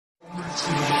How's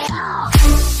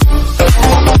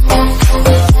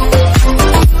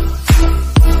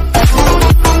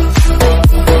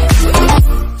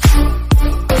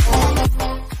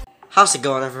it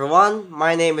going, everyone?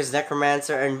 My name is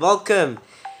Necromancer and welcome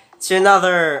to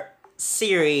another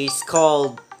series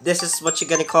called This is what you're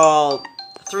gonna call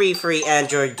 3 free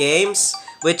Android games,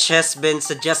 which has been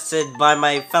suggested by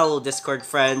my fellow Discord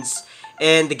friends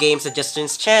in the Game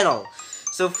Suggestions channel.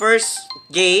 So first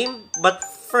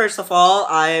first of all,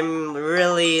 I'm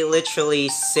really literally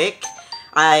sick.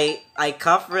 I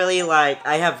cough really, like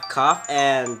I have cough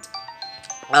and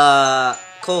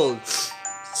cold.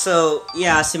 So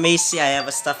yeah, as you may see, I have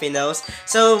a stuffy nose.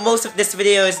 So most of this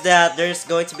video is that there's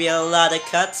going to be a lot of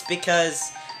cuts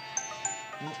because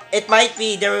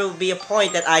there will be a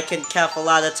point that I can cough a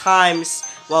lot of times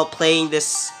while playing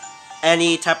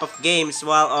any type of games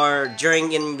or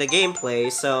during in the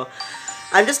gameplay. So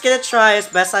I'm just gonna try as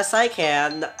best as I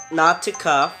can not to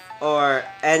cough or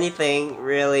anything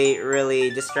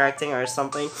really distracting or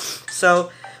something.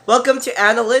 So welcome to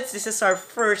Annelids. This is our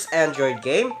first Android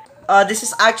game. This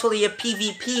is actually a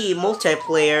PvP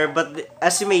multiplayer, but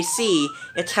as you may see,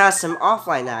 it has some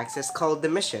offline access called the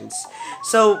missions.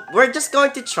 So we're just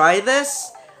going to try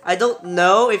this. I don't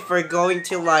know if we're going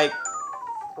to like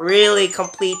really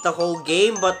complete the whole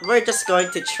game, but we're just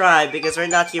going to try because we're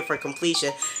not here for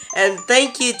completion. And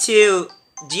thank you to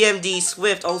GMD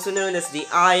Swift, also known as the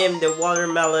I Am the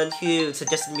Watermelon, who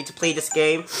suggested me to play this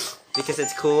game because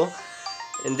it's cool.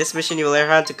 In this mission, you will learn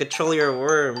how to control your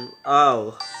worm.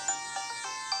 Oh,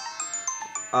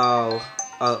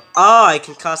 I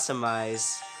can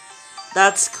customize.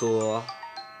 That's cool.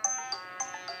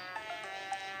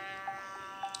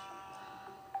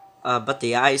 But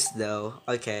the eyes though.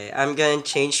 Okay, I'm gonna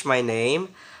change my name.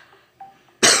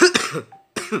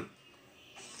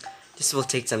 This will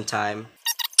take some time.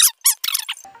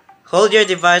 Hold your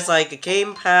device like a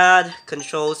gamepad,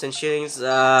 controls and shootings,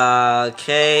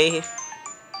 okay.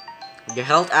 Your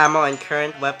health, ammo, and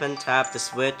current weapon, tap the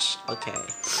switch, okay.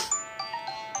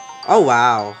 Oh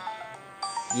wow.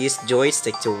 Use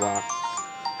joystick to walk.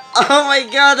 Oh my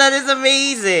god, that is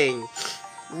amazing!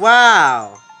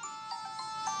 Wow.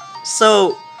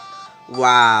 So,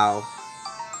 wow.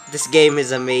 This game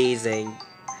is amazing.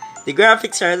 The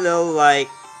graphics are a little like,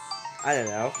 I don't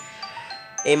know.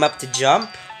 Aim up to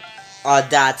jump. Oh,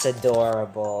 that's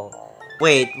adorable.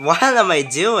 Wait, what am I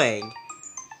doing?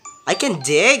 I can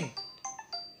dig?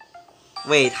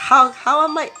 Wait, how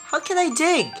can I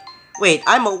dig? Wait,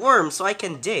 I'm a worm, so I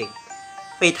can dig.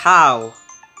 Wait, how?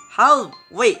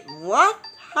 Wait, what?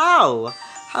 How?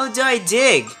 How do I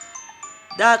dig?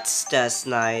 That's just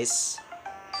nice.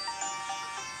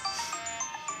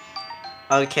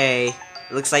 Okay,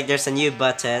 looks like there's a new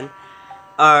button.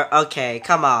 Okay,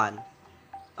 come on.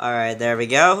 Alright, there we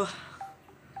go.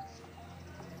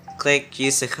 Click,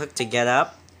 use the hook to get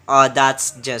up. Oh,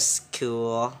 that's just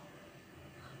cool.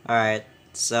 Alright,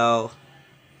 so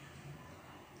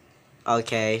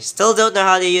okay, still don't know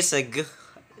how to use a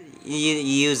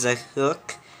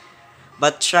hook,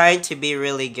 but trying to be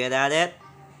really good at it.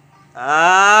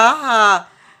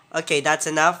 Okay, that's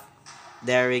enough.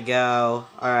 There we go.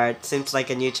 Alright, seems like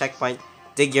a new checkpoint.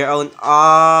 Dig your own.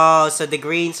 Oh, so the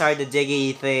greens are the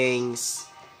diggy things.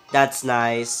 That's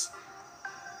nice.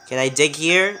 Can I dig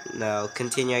here? No,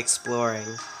 continue exploring.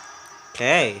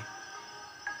 Okay.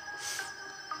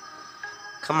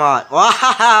 Come on.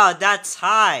 Wow, that's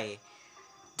high.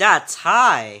 That's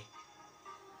high.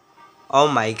 Oh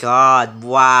my god.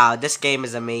 Wow, this game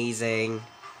is amazing.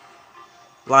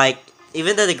 Like,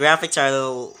 even though the graphics are a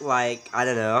little, like, I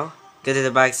don't know. Go to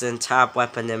the back and tap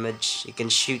weapon image. You can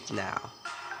shoot now.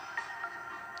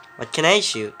 What can I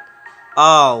shoot?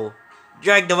 Oh.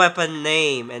 Drag the weapon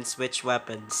name and switch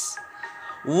weapons.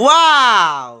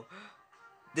 Wow!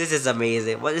 This is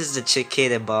amazing. What is the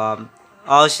Chiquita bomb?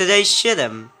 Oh, should I shoot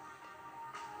him?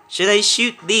 Should I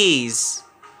shoot these?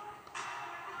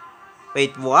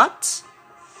 Wait, what?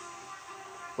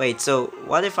 Wait, so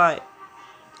what if I...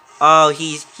 Oh,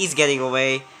 he's getting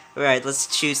away. Alright, let's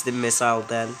choose the missile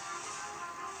then.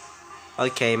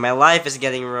 Okay, my life is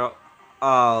getting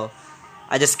Oh,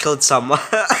 I just killed someone.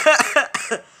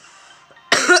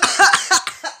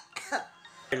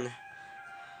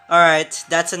 Alright,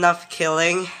 that's enough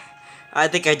killing. I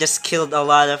think I just killed a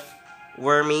lot of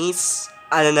wormies.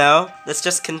 I don't know. Let's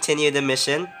just continue the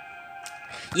mission.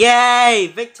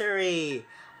 Yay! Victory!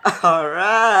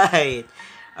 Alright!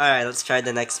 Alright, let's try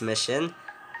the next mission.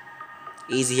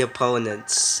 Easy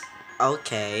opponents.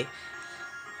 Okay.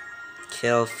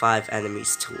 Kill 5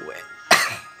 enemies to win.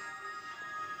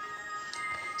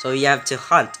 So you have to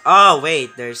hunt. Oh,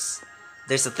 wait, there's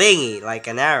there's a thingy, like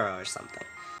an arrow or something.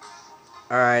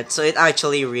 Alright, so it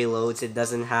actually reloads. It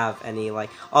doesn't have any, like...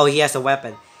 Oh, he has a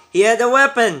weapon. He had a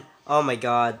weapon! Oh my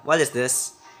god. What is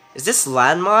this? Is this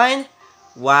landmine?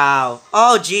 Wow.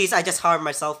 Oh, jeez, I just harmed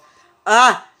myself.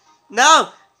 Ah! No!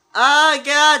 Oh,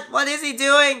 god! What is he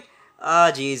doing?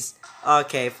 Oh, jeez.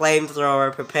 Okay,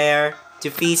 flamethrower, prepare to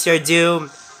feast your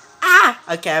doom. Ah!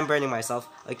 Okay, I'm burning myself.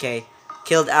 Okay,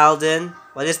 killed Alden.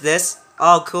 What is this?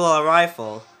 Oh, cool, a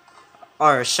rifle.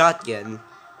 Or a shotgun.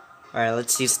 Alright,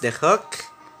 let's use the hook.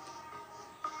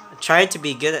 I'm trying to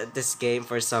be good at this game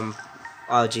for some...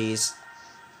 Oh, jeez.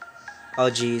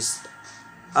 Oh, jeez.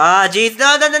 Ah, jeez.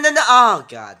 No, no, no, no, no. Oh,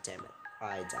 god damn it.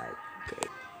 I died. Great.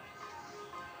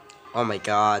 Oh, my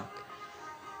god.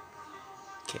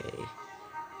 Okay.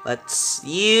 Let's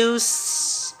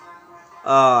use...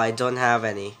 Oh, I don't have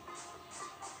any.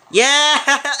 Yeah!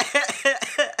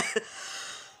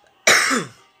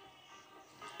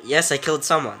 Yes, I killed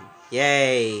someone.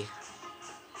 Yay.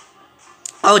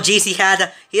 Oh, jeez, he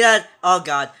had, oh,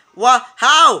 god. What?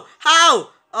 How? How?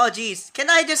 Oh, jeez. Can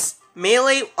I just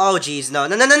melee? Oh, jeez, no,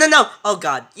 no, no, no, no, no. Oh,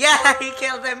 god. Yeah, he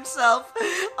killed himself.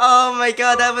 Oh, my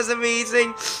god, that was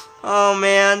amazing. Oh,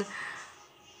 man.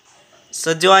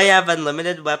 So, do I have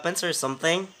unlimited weapons or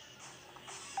something?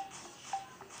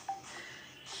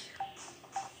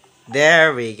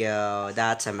 There we go.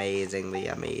 That's amazingly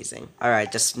amazing. Alright,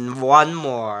 just one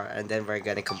more, and then we're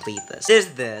gonna complete this. What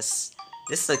is this?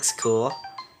 This looks cool.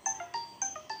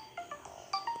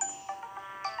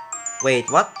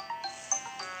 Wait, what?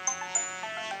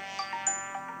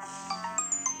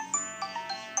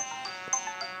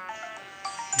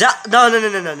 No, no, no,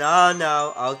 no, no, no,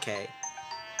 no. Okay.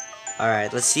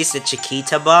 Alright, let's use the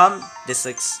Chiquita bomb. This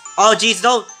looks... Oh, jeez,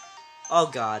 no! Oh,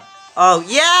 god. Oh,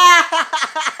 yeah!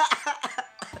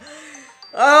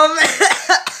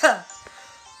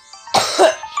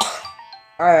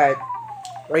 Alright.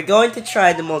 We're going to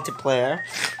try the multiplayer.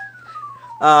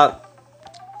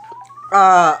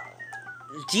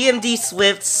 GMD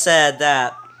Swift said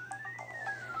that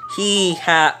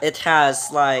it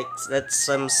has like that's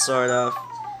some sort of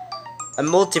a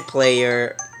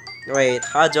multiplayer. Wait,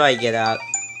 how do I get out?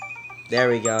 There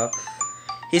we go.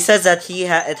 He says that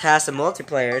it has a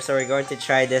multiplayer, so we're going to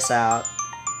try this out.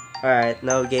 Alright,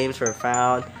 no games were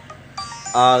found.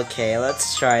 Okay,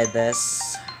 let's try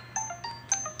this.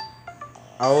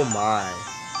 Oh my.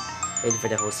 Waiting for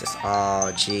the hostess.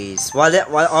 Oh jeez. What,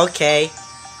 okay.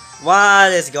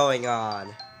 What is going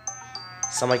on?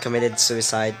 Someone committed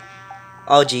suicide.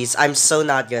 Oh jeez, I'm so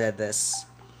not good at this.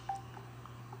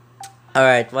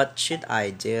 Alright, what should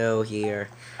I do here?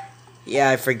 Yeah,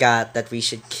 I forgot that we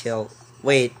should kill...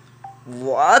 Wait,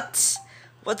 what?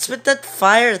 What's with that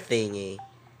fire thingy?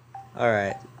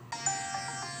 Alright.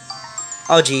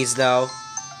 Oh jeez, no.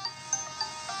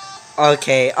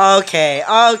 Okay, okay,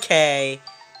 okay.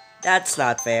 That's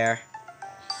not fair.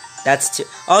 That's too...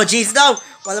 Oh jeez, no!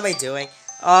 What am I doing?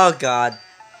 Oh god.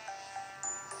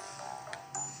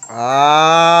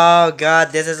 Oh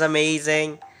god, this is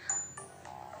amazing.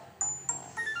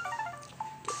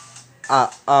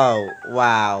 Oh,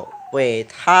 wow.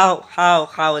 Wait,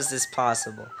 how is this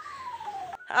possible?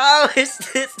 How is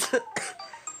this?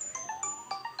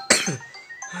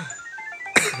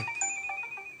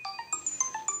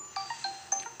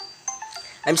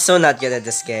 I'm so not good at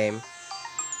this game.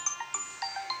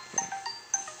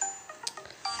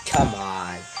 Come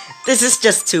on. This is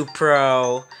just too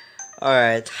pro.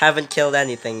 Alright, haven't killed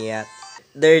anything yet.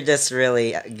 They're just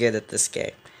really good at this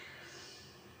game.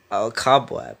 Oh,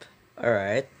 cobweb.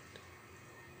 Alright.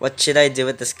 What should I do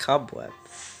with this cobweb?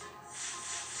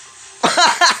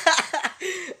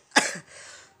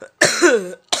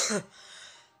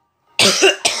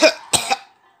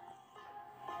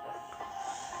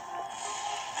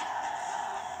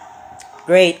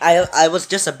 Great, I was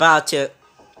just about to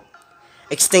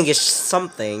extinguish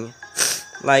something.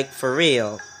 Like, for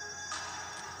real.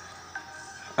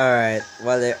 Alright,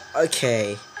 well,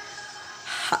 okay.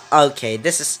 Okay,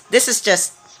 this is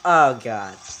just... Oh,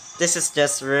 God. This is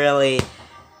just really...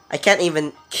 I can't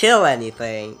even kill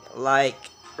anything. Like,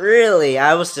 really,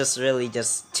 I was just really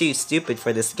just too stupid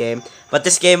for this game. But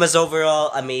this game is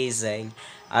overall amazing.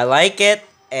 I like it,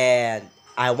 and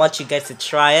I want you guys to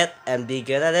try it and be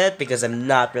good at it, because I'm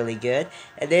not really good.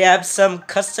 And they have some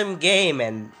custom game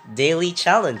and daily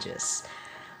challenges.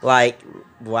 Like,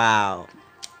 wow.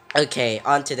 Okay,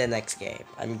 on to the next game.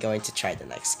 I'm going to try the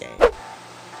next game.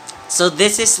 So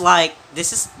this is like,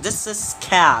 this is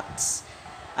C.A.T.S.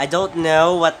 I don't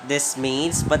know what this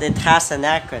means, but it has an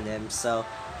acronym, so,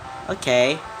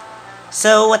 okay.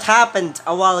 So what happened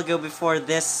a while ago before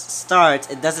this starts,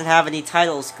 it doesn't have any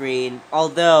title screen,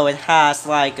 although it has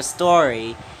like a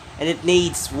story, and it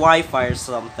needs Wi-Fi or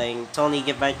something. Tony,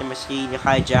 get back the machine, you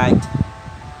hijacked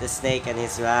the snake and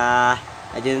his, I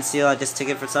didn't steal, I just took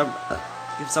it for some,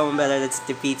 give someone better, let's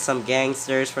defeat some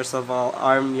gangsters. First of all,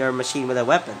 arm your machine with a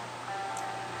weapon.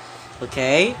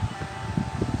 Okay.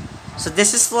 So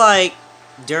this is like,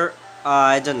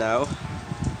 I don't know.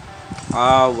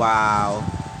 Oh wow.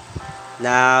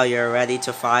 Now you're ready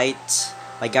to fight.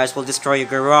 My guys will destroy your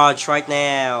garage right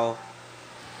now.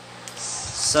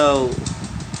 So,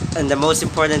 and the most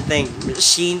important thing,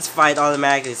 machines fight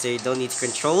automatically, so you don't need to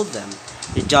control them.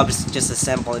 Your job is just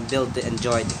assemble and build it,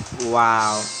 enjoy it.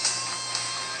 Wow.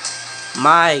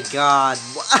 My god.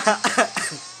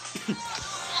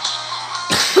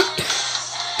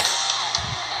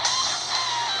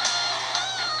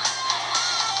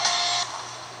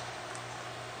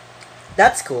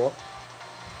 That's cool.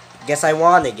 Guess I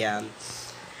won again.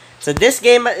 So this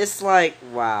game is like,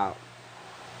 wow.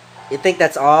 You think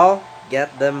that's all?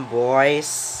 Get them,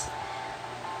 boys.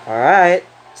 Alright.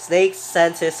 Snake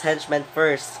sends his henchmen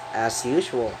first, as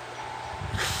usual.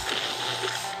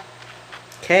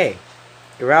 Okay.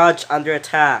 Garage under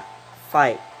attack.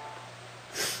 Fight.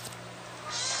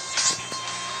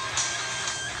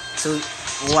 So,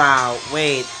 wow.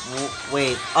 Wait.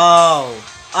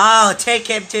 Oh, take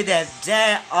him to the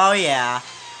dead. Oh, yeah.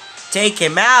 Take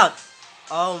him out.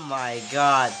 Oh, my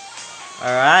God.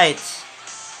 Alright.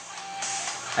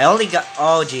 I only got...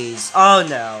 Oh, jeez. Oh,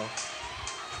 no.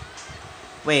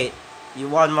 Wait. You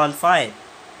won one fight.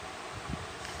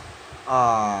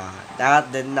 Aw,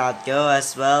 that did not go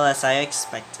as well as I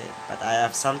expected. But I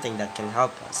have something that can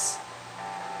help us.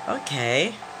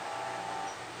 Okay.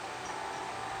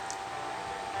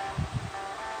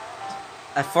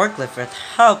 A forklift will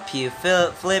help you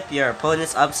flip your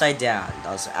opponents upside down. It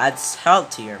also adds health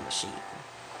to your machine.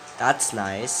 That's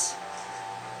nice.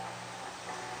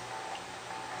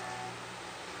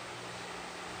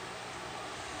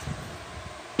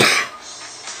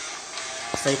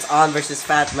 So it's on versus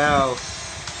Fat Mo.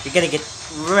 You're gonna get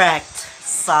wrecked,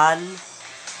 son.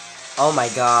 Oh my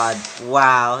god.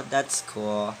 Wow, that's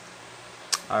cool.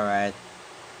 Alright.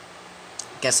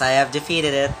 Guess I have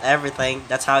defeated it. Everything.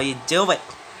 That's how you do it.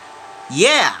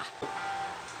 Yeah!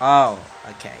 Oh,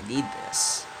 okay. I need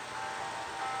this.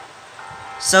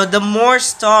 So the more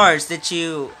stars that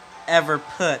you ever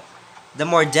put, the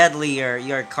more deadlier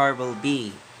your car will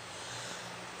be.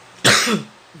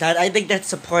 I think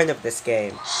that's the point of this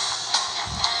game.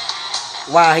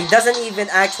 Wow, he doesn't even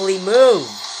actually move.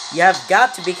 You have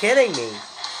got to be kidding me.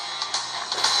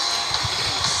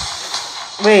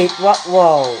 Wait, what?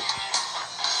 Whoa.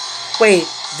 Wait,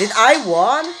 did I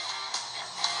won?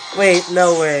 Wait,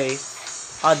 no way.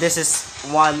 Oh, this is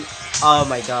one. Oh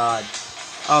my god.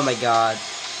 Oh my god.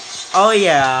 Oh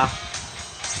yeah.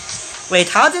 Wait,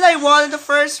 how did I won in the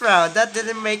first round? That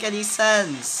didn't make any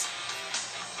sense.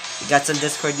 You got some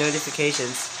Discord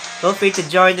notifications. Feel free to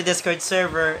join the Discord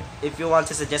server if you want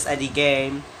to suggest any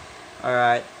game.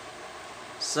 Alright.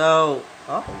 So,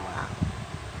 oh wow.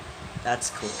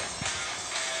 That's cool.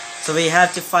 So we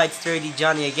have to fight Sturdy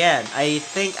Johnny again. I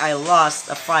think I lost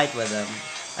a fight with him.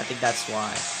 I think that's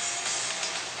why.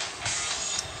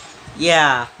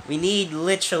 Yeah, we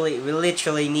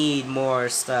literally need more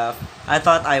stuff. I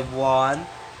thought I won.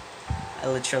 I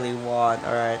literally won.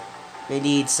 Alright. We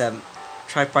need some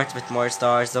triparts with more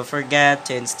stars. Don't forget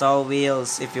to install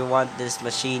wheels if you want this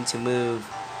machine to move.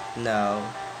 No.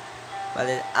 But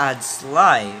it adds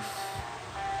life.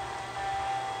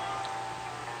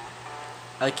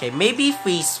 Okay, maybe if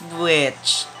we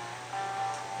switch.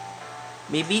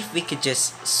 Maybe if we could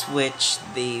just switch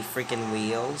the freaking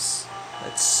wheels.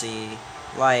 Let's see.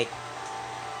 Like.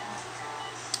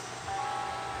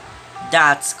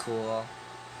 That's cool.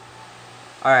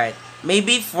 Alright.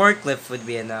 Maybe forklift would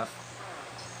be enough.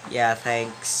 Yeah,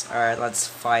 thanks. Alright, let's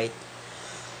fight.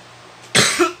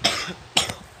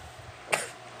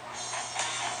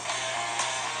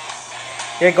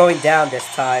 You're going down this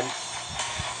time.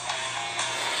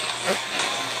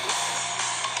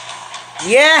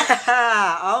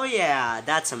 Yeah! Oh yeah,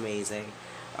 that's amazing.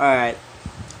 Alright.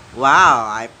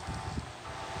 Wow,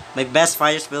 my best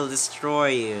fighters will destroy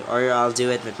you, or I'll do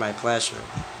it with my pleasure.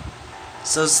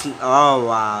 So, oh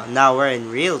wow, now we're in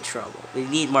real trouble. We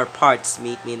need more parts.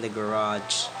 Meet me in the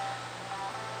garage.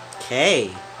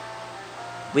 Okay.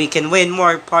 We can win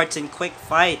more parts in quick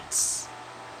fights.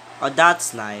 Oh,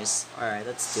 that's nice. Alright,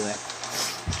 let's do it.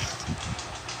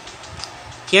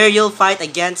 Here you'll fight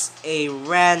against a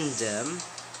random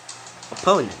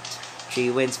opponent. 3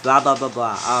 wins, blah blah blah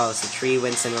blah. Oh, so 3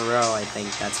 wins in a row, I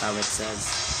think that's how it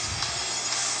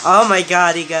says. Oh my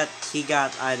god, he got,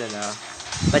 I don't know.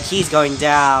 But he's going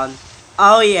down.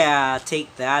 Oh yeah,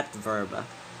 take that, Verba.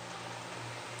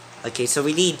 Okay, so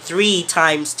we need 3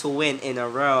 times to win in a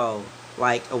row.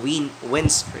 Like a win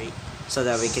streak. So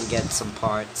that we can get some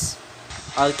parts.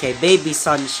 Okay, baby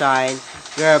sunshine.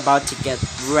 We're about to get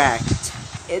wrecked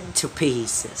into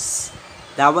pieces.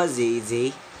 That was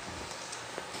easy.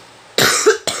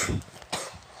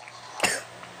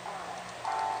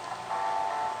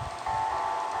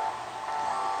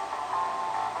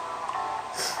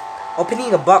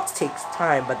 Opening a box takes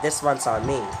time, but this one's on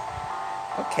me.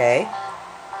 Okay.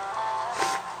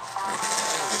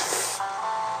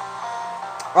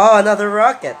 Oh, another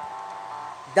rocket.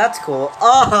 That's cool.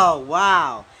 Oh,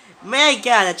 wow. Man, you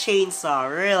got a chainsaw,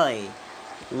 really?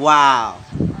 Wow.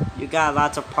 You got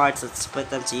lots of parts, let's put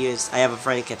them to use. I have a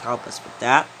friend who can help us with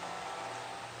that.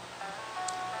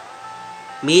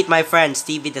 Meet my friend,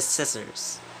 Stevie the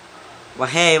Scissors. Well,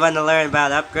 hey, want to learn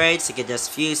about upgrades? You can just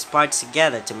fuse parts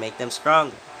together to make them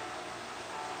stronger.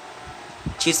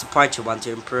 Choose the part you want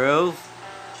to improve.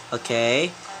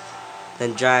 Okay.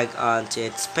 Then drag onto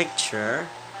its picture.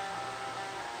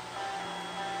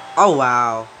 Oh,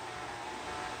 wow.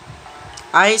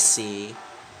 I see.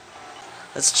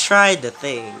 Let's try the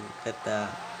thing with the...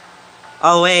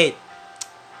 Oh, wait.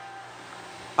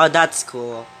 Oh, that's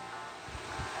cool.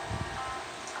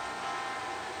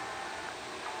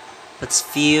 Let's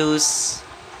fuse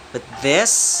with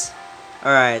this.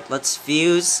 Alright, let's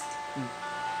fuse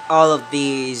all of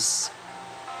these.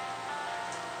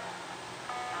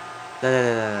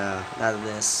 No, not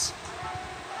this.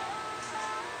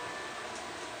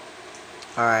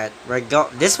 Alright,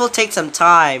 this will take some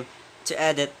time to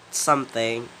edit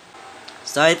something.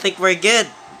 So I think we're good.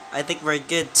 I think we're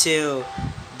good to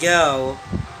go.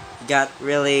 Got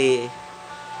really...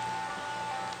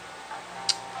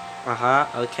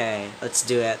 okay. Let's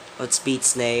do it. Let's beat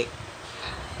Snake.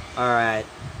 Alright.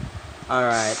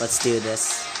 Alright, let's do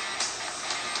this.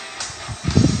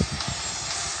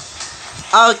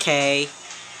 Okay.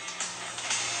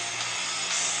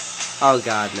 Oh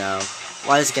god, no.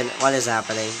 What is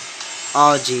happening?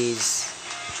 Oh jeez.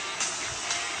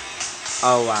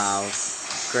 Oh wow.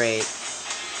 Great.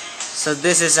 So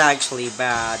this is actually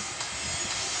bad.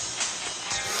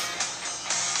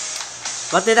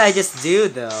 What did I just do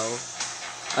though?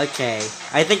 Okay.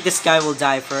 I think this guy will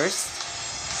die first.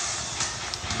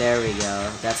 There we go.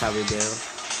 That's how we do.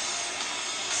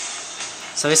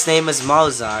 So his name is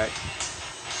Mozart.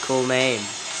 Cool name.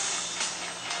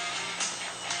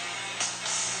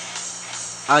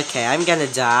 Okay, I'm gonna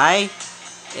die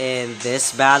in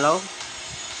this battle.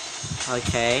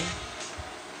 Okay.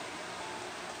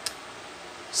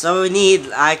 So we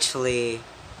need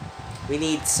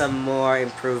some more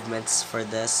improvements for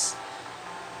this.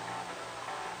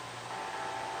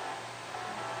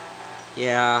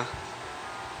 Yeah.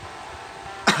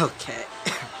 Okay.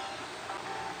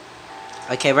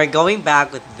 Okay, we're going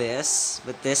back with this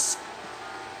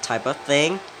type of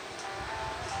thing.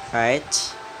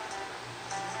 Right?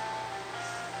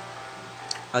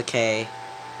 Okay.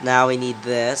 Now we need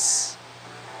this.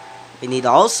 We need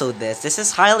also this. This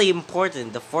is highly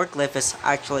important. The forklift is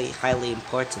actually highly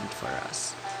important for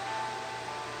us.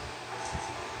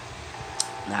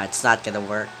 Nah, it's not gonna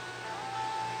work.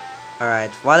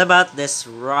 Alright, what about this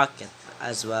rocket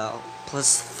as well?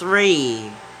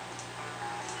 +3.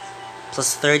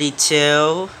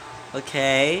 +32.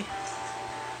 Okay.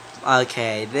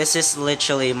 Okay, this is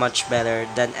literally much better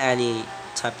than any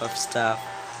type of stuff.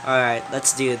 Alright,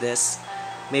 let's do this.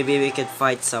 Maybe we could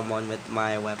fight someone with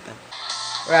my weapon.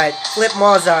 Right, flip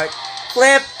Mozart.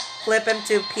 Flip! Flip him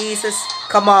to pieces.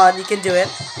 Come on, you can do it.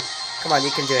 Come on,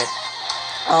 you can do it.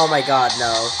 Oh my god,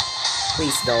 no.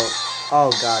 Please don't.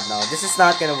 Oh god, no. This is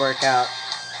not gonna work out.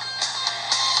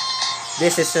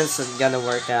 This isn't gonna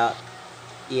work out.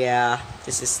 Yeah,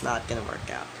 this is not gonna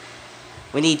work out.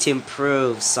 We need to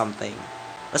improve something.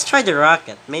 Let's try the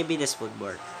rocket. Maybe this would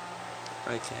work.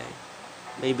 Okay.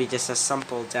 Maybe just a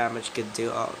simple damage could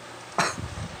do all.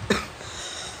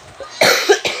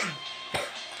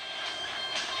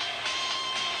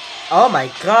 Oh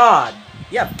my god!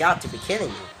 You have got to be kidding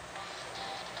me.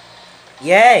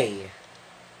 Yay!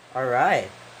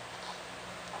 Alright.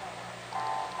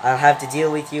 I'll have to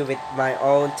deal with you with my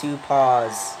own 2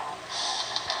 paws.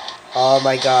 Oh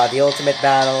my god, the ultimate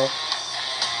battle.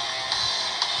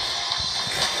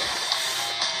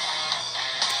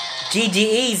 GG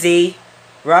easy!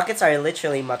 Rockets are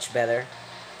literally much better.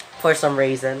 For some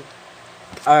reason.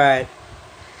 Alright.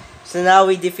 So now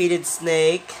we defeated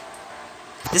Snake.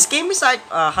 This game is like,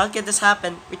 how can this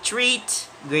happen? Retreat!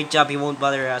 Great job, he won't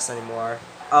bother us anymore.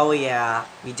 Oh yeah,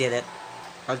 we did it.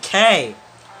 Okay.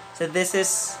 So this is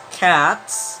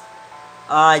C.A.T.S.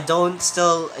 I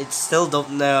still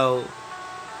don't know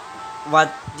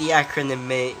what the acronym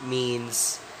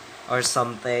means or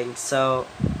something. So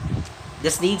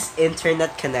this needs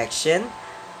internet connection.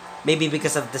 Maybe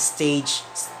because of the stage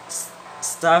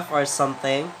stuff or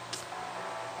something.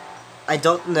 I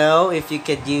don't know if you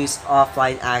could use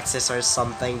offline access or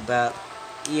something, but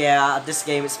yeah, this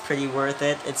game is pretty worth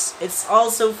it. It's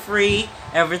also free.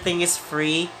 Everything is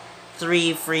free.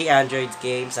 3 free Android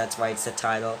games. That's why it's the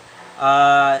title.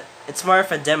 It's more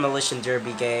of a demolition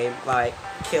derby game, like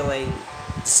killing,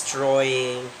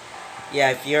 destroying. Yeah,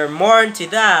 if you're more into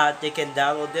that, you can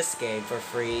download this game for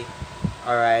free.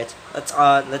 All right,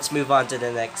 let's move on to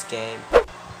the next game.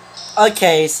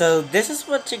 Okay, so this is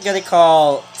what you're gonna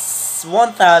call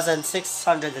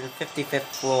 1655th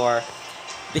floor,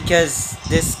 because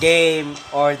this game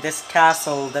or this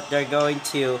castle that they're going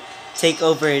to take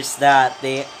over is that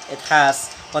it has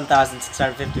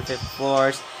 1655th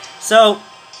floors. So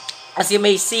as you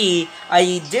may see,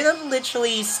 I didn't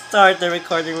literally start the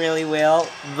recording really well,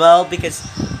 because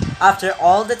after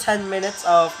all the 10 minutes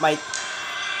of my,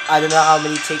 I don't know how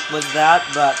many take was that,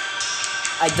 but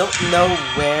I don't know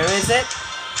where is it.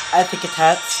 I think it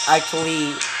has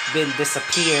actually been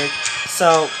disappeared.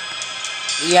 So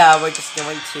yeah, we're just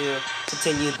going to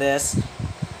continue this,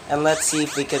 and let's see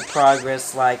if we could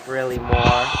progress like really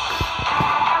more.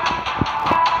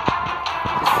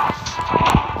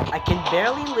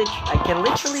 I can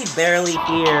literally barely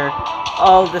hear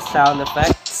all the sound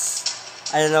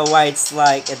effects. I don't know why it's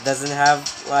like it doesn't have,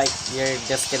 like, you're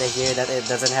just gonna hear that it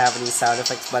doesn't have any sound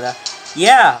effects, but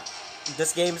yeah,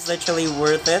 this game is literally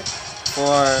worth it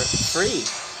for free.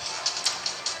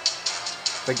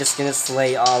 We're just gonna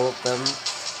slay all of them,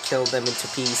 kill them into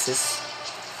pieces.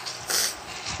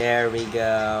 There we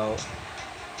go.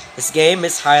 This game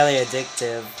is highly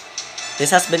addictive.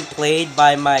 This has been played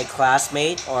by my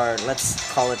classmate, or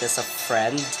let's call it as a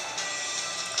friend.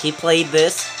 He played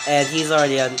this, and he's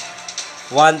already on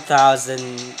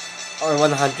 1000 or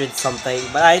 100 something,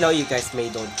 but I know you guys may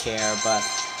don't care, but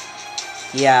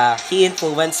yeah, he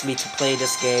influenced me to play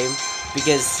this game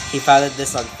because he found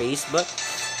this on Facebook.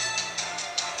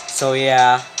 So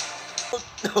yeah.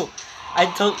 No,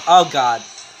 oh god.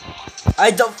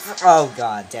 Oh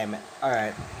god, damn it.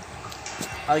 Alright.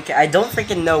 Okay, I don't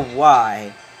freaking know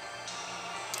why.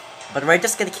 But we're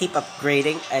just gonna keep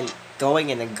upgrading and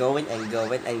going and going and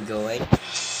going and going.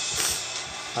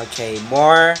 Okay,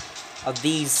 more of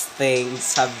these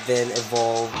things have been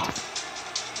evolved.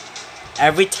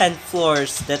 Every 10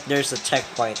 floors that there's a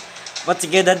checkpoint. What's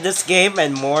good at this game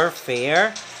and more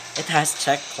fair, it has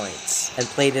checkpoints. And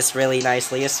play this really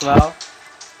nicely as well.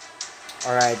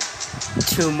 Alright,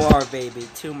 2 more baby,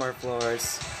 2 more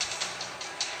floors.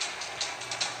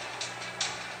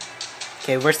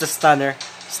 Okay, where's the stunner?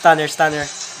 Stunner.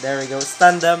 There we go,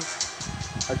 stun them.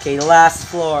 Okay, last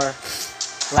floor.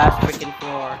 Last freaking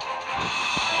floor.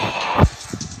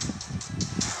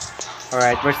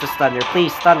 Alright, where's the stunner?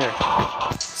 Please, stunner.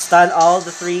 Stun all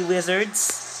the 3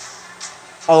 wizards.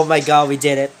 Oh my god, we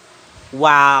did it.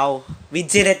 Wow. We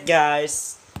did it,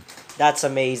 guys. That's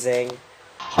amazing.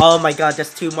 Oh my god,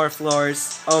 just 2 more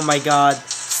floors. Oh my god.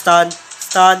 Stun.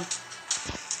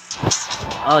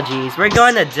 Oh jeez, we're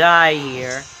gonna die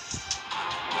here.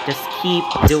 Just keep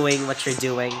doing what you're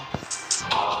doing.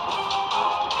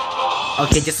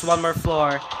 Okay, just 1 more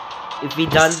floor. If we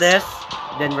done this,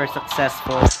 then we're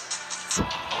successful.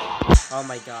 Oh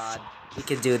my god, we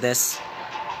can do this.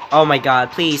 Oh my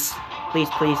god, please. Please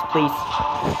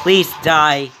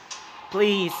die.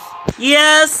 Please.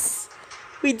 Yes!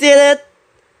 We did it!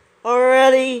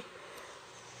 Already!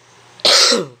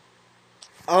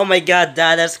 Oh my god,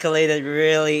 that escalated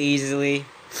really easily.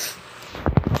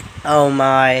 Oh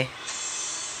my.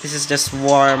 This is just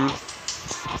warm.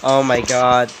 Oh my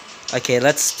god. Okay,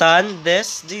 let's stun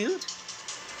this dude.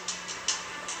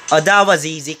 Oh, that was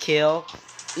easy kill.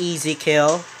 Easy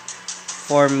kill.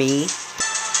 For me.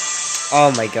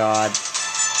 Oh my god.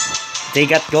 They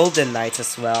got golden knights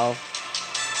as well.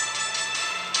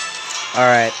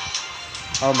 Alright.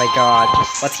 Oh my god.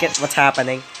 What's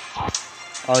happening?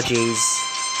 Oh jeez.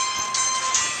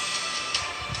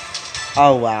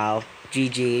 Oh wow.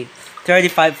 GG.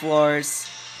 35 floors.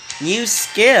 New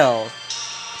skill.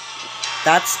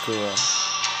 That's cool.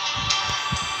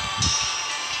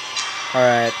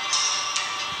 Alright.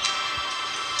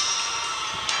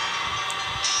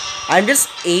 I'm just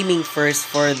aiming first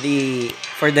for the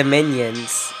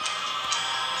minions.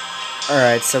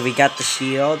 Alright, so we got the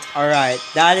shield. Alright,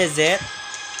 that is it.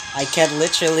 I can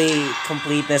literally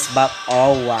complete this, but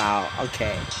oh wow,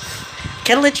 okay.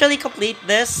 Can literally complete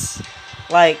this,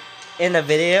 like, in a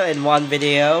video, in one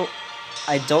video.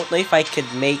 I don't know if I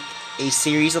could make a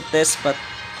series of this, but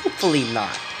hopefully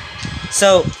not.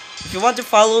 So, if you want to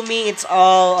follow me, it's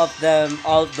all of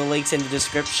the links in the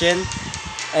description.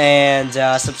 And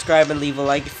subscribe and leave a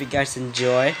like if you guys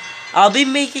enjoy. I'll be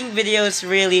making videos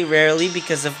really rarely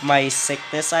because of my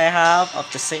sickness I have, of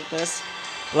the sickness.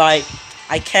 Like,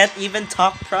 I can't even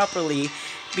talk properly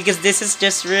because this is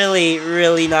just really,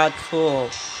 really not cool.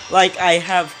 Like, I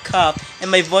have cough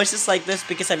and my voice is like this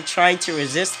because I'm trying to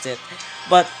resist it.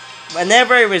 But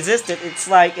whenever I resist it, it's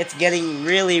like it's getting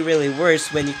really, really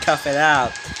worse when you cough it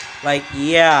out. Like,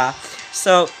 yeah.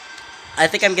 So, I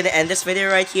think I'm gonna end this video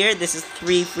right here. This is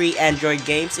 3 free Android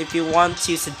games. If you want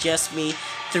to suggest me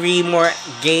 3 more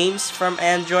games from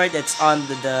Android, that's on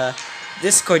the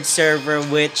Discord server,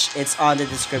 which it's on the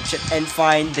description. And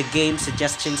find the game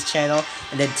suggestions channel,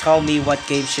 and then tell me what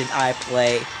game should I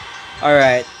play.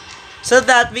 Alright, so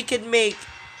that we can make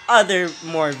other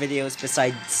more videos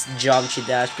besides Geometry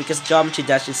Dash, because Geometry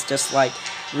Dash is just like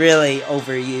really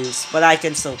overused, but I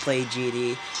can still play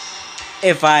GD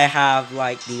if I have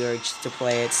like the urge to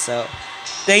play it. So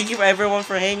thank you everyone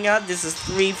for hanging out. This is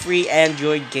 3 free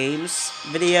Android games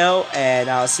video, and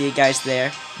I'll see you guys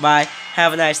there. Bye,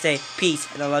 have a nice day, peace,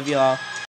 and I love you all.